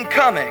slow in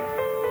coming,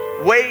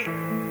 wait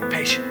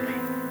patiently,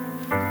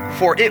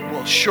 for it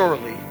will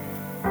surely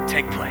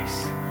take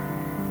place.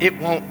 It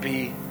won't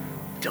be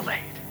delayed.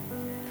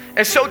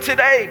 And so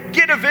today,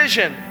 get a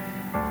vision.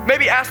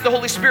 Maybe ask the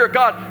Holy Spirit,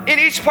 God, in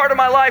each part of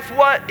my life,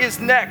 what is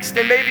next?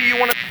 And maybe you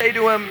want to say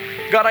to Him,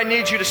 God, I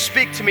need you to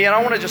speak to me. And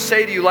I want to just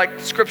say to you, like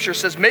Scripture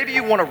says, maybe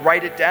you want to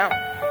write it down.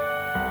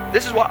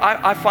 This is what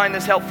I find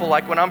this helpful.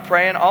 Like when I'm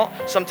praying, I'll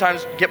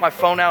sometimes get my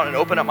phone out and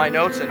open up my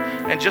notes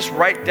and just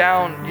write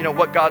down,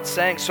 what God's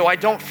saying so I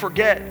don't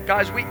forget.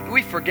 Guys,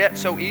 we forget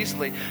so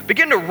easily.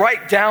 Begin to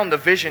write down the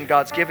vision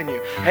God's given you.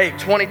 Hey,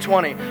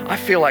 2020, I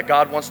feel like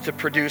God wants to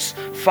produce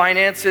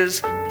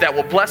finances that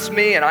will bless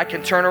me and I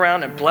can turn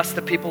around and bless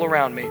the people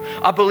around me.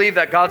 I believe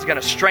that God's going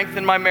to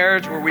strengthen my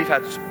marriage where we've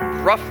had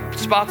rough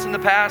spots in the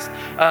past.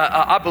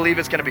 I believe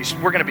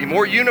we're going to be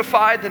more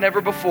unified than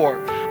ever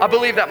before. I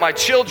believe that my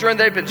children,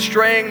 they've been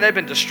straying, they've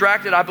been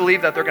distracted. I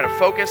believe that they're going to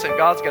focus and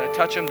God's going to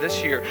touch them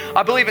this year.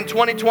 I believe in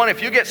 2020,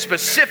 if you get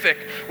specific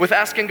with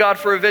asking God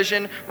for a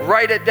vision,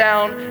 write it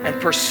down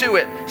and pursue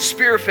it,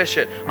 spearfish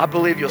it, I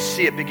believe you'll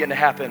see it begin to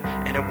happen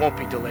and it won't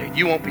be delayed.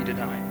 You won't be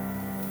denied.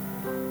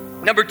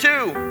 Number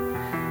 2.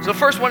 So the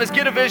first one is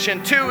get a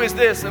vision. 2 is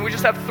this, and we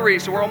just have 3,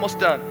 so we're almost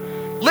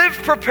done. Live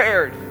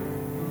prepared.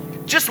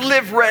 Just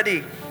live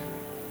ready.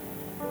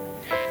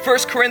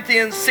 1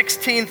 Corinthians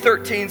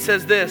 16:13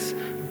 says this,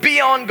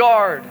 be on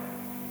guard.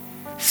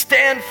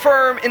 Stand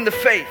firm in the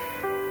faith.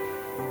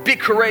 Be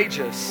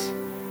courageous.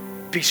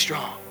 Be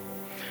strong.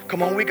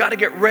 Come on, we got to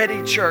get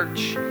ready,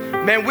 church.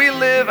 Man, we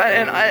live,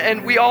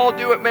 and we all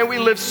do it, man, we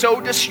live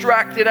so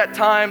distracted at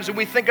times, and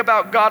we think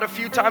about God a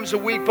few times a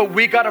week, but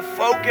we got to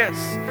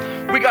focus.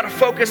 We got to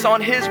focus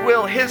on His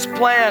will, His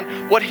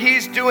plan, what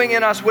He's doing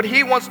in us, what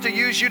He wants to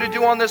use you to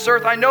do on this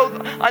earth. I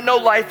know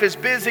life is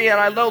busy, and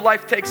I know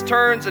life takes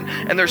turns, and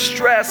there's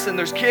stress, and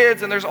there's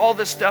kids, and there's all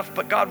this stuff,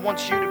 but God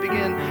wants you to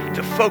begin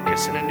to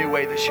focus in a new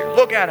way this year.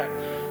 Look at Him.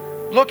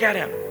 Look at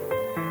Him.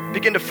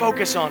 Begin to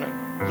focus on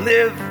Him.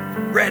 Live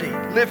ready.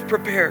 Live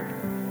prepared.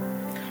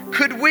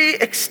 Could we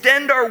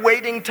extend our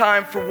waiting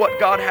time for what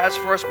God has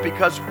for us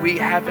because we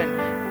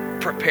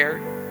haven't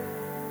prepared?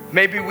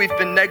 Maybe we've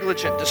been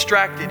negligent,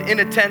 distracted,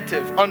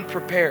 inattentive,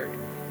 unprepared.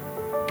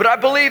 But I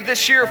believe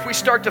this year, if we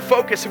start to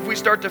focus, if we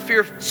start to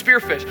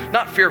spearfish,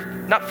 not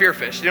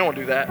fearfish, you don't want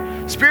to do that,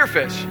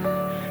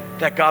 spearfish,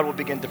 that God will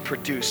begin to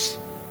produce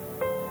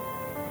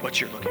what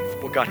you're looking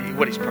for,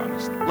 what He's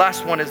promised.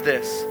 Last one is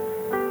this.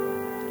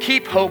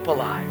 Keep hope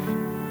alive.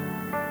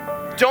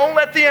 Don't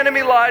let the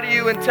enemy lie to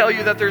you and tell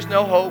you that there's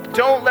no hope.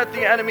 Don't let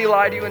the enemy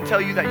lie to you and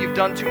tell you that you've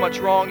done too much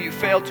wrong, you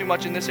failed too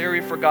much in this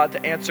area for God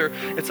to answer.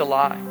 It's a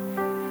lie.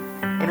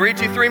 I'm going to read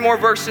you 3 more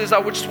verses.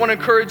 I just want to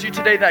encourage you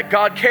today that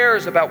God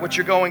cares about what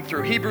you're going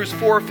through. Hebrews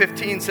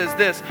 4:15 says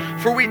this,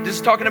 this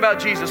is talking about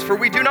Jesus, for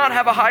we do not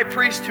have a high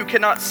priest who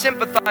cannot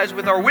sympathize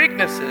with our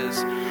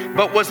weaknesses,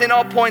 but was in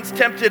all points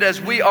tempted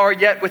as we are,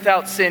 yet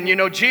without sin.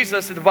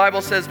 Jesus, the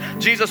Bible says,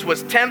 Jesus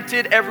was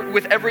tempted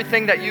with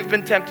everything that you've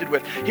been tempted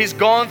with. He's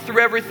gone through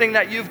everything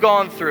that you've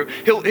gone through.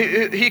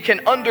 He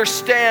can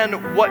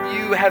understand what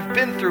you have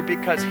been through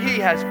because He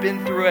has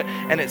been through it,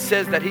 and it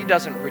says that He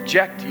doesn't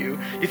reject you.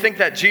 You think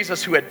that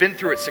Jesus, who had been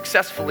through it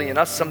successfully, and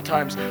us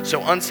sometimes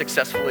so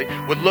unsuccessfully,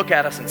 would look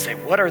at us and say,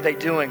 what are they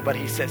doing? But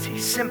He says He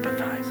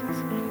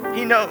sympathizes.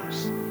 He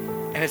knows.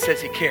 And it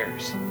says He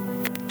cares.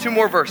 2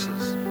 more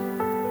verses.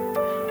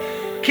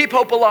 Keep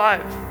hope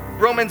alive.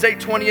 Romans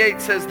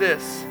 8:28 says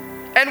this.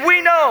 And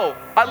we know,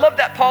 I love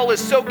that Paul is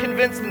so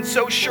convinced and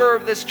so sure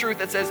of this truth.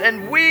 It says,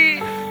 and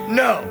we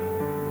know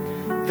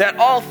that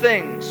all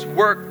things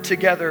work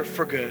together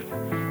for good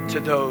to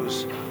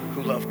those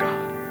who love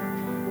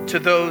God, to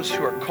those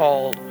who are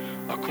called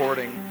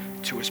according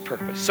to His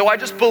purpose. So I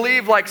just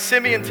believe, like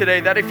Simeon today,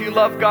 that if you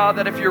love God,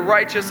 that if you're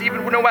righteous,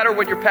 even no matter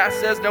what your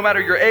past says, no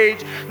matter your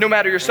age, no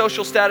matter your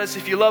social status,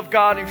 if you love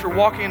God, if you're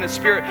walking in the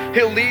Spirit,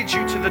 He'll lead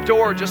you to the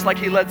door just like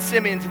He led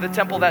Simeon to the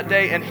temple that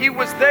day. And he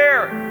was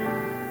there.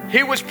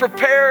 He was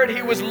prepared.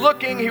 He was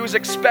looking. He was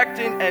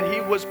expecting. And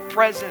he was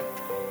present.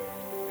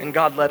 And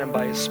God led him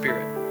by his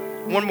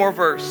Spirit. One more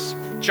verse,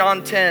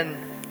 John 10,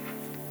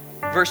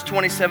 verse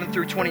 27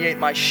 through 28.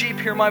 My sheep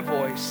hear my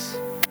voice,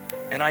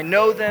 and I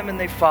know them, and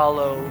they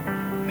follow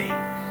me.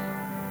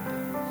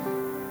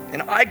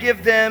 And I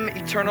give them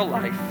eternal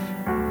life,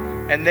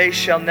 and they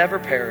shall never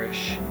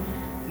perish,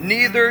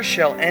 neither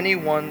shall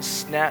anyone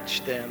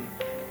snatch them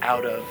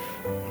out of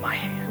my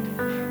hand.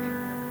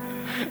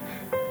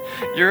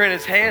 You're in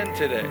his hand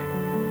today.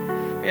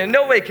 And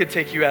nobody can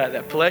take you out of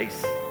that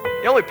place.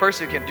 The only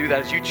person who can do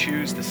that is you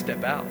choose to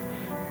step out.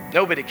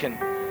 Nobody can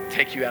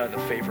take you out of the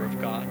favor of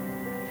God.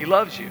 He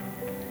loves you.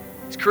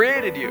 He's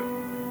created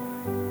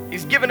you.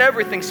 He's given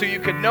everything so you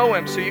could know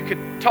him, so you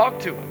could talk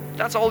to him.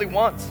 That's all he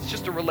wants. It's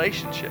just a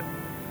relationship.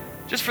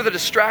 Just for the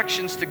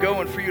distractions to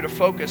go and for you to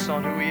focus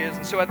on who he is.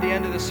 And so at the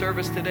end of the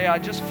service today, I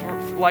just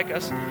like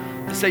us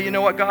to say, you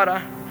know what, God,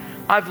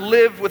 I've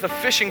lived with a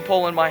fishing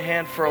pole in my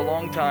hand for a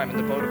long time in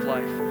the boat of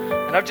life.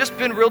 And I've just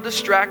been real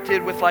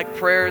distracted with like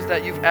prayers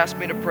that you've asked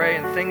me to pray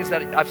and things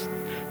that I've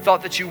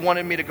thought that you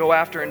wanted me to go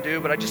after and do,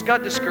 but I just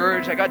got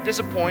discouraged. I got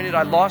disappointed.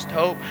 I lost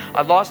hope.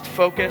 I lost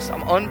focus.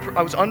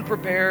 I was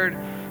unprepared.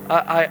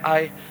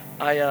 I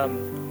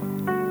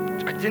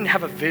didn't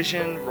have a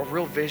vision, a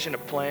real vision, a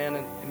plan.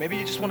 And maybe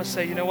you just want to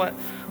say, you know what?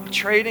 I'm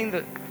trading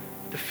the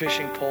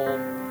fishing pole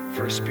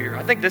for a spear.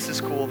 I think this is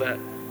cool that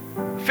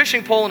a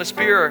fishing pole and a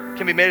spear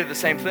can be made of the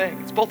same thing.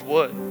 It's both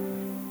wood.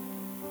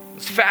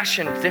 It's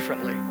fashioned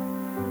differently.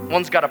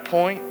 One's got a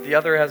point, the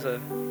other has a,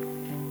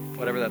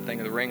 whatever that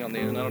thing, the ring on the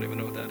end. I don't even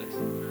know what that is.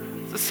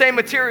 It's the same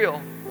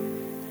material,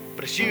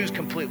 but it's used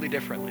completely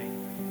differently.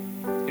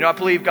 You know, I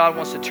believe God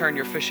wants to turn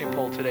your fishing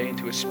pole today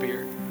into a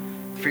spear.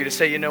 For you to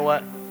say, you know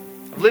what?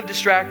 I've lived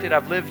distracted,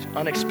 I've lived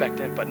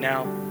unexpected, but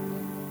now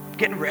I'm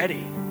getting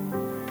ready,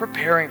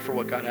 preparing for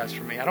what God has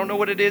for me. I don't know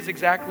what it is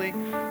exactly.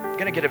 I'm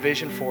going to get a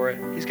vision for it.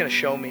 He's going to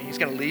show me. He's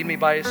going to lead me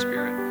by his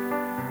Spirit.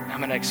 I'm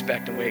going to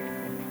expect and wait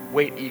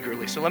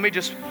eagerly. So let me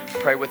just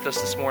pray with us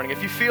this morning.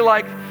 If you feel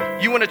like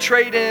you want to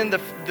trade in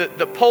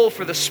the pole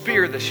for the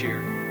spear this year,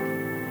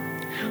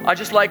 would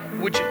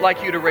you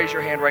like you to raise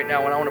your hand right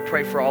now, and I want to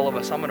pray for all of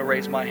us. I'm going to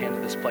raise my hand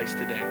in this place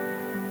today.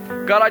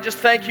 God, I just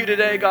thank you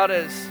today, God,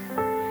 as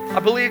I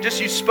believe just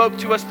you spoke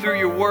to us through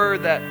your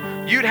word that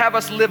you'd have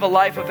us live a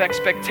life of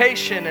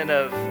expectation and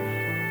of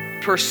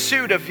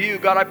pursuit of you.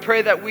 God, I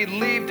pray that we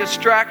leave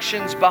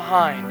distractions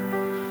behind.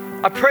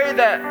 I pray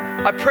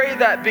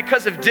that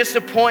because of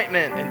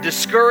disappointment and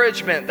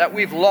discouragement that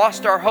we've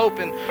lost our hope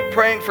in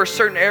praying for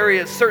certain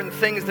areas, certain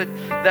things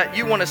that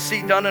you want to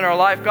see done in our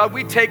life. God,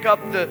 we take up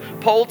the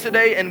pole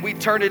today and we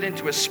turn it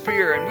into a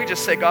spear, and we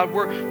just say, God,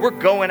 we're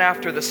going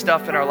after the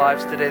stuff in our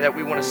lives today that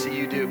we want to see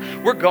you do.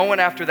 We're going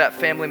after that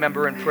family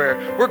member in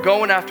prayer. We're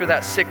going after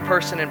that sick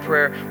person in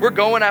prayer. We're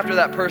going after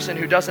that person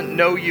who doesn't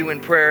know you in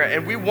prayer,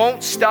 and we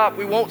won't stop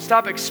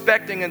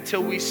expecting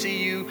until we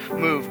see you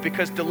move,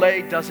 because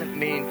delay doesn't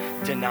mean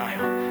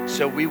denial.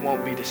 So we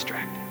won't be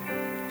distracted.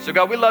 So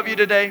God, we love you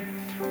today.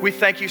 We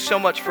thank you so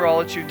much for all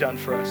that you've done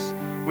for us.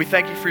 We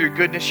thank you for your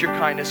goodness, your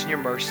kindness, and your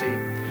mercy.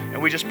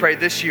 And we just pray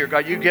this year,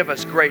 God, you give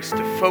us grace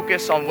to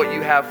focus on what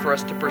you have for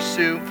us to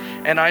pursue.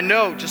 And I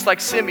know, just like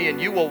Simeon,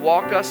 you will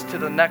walk us to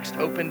the next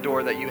open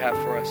door that you have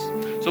for us.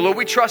 So Lord,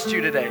 we trust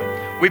you today.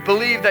 We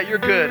believe that you're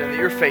good and that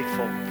you're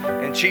faithful.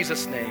 In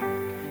Jesus'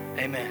 name,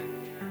 amen.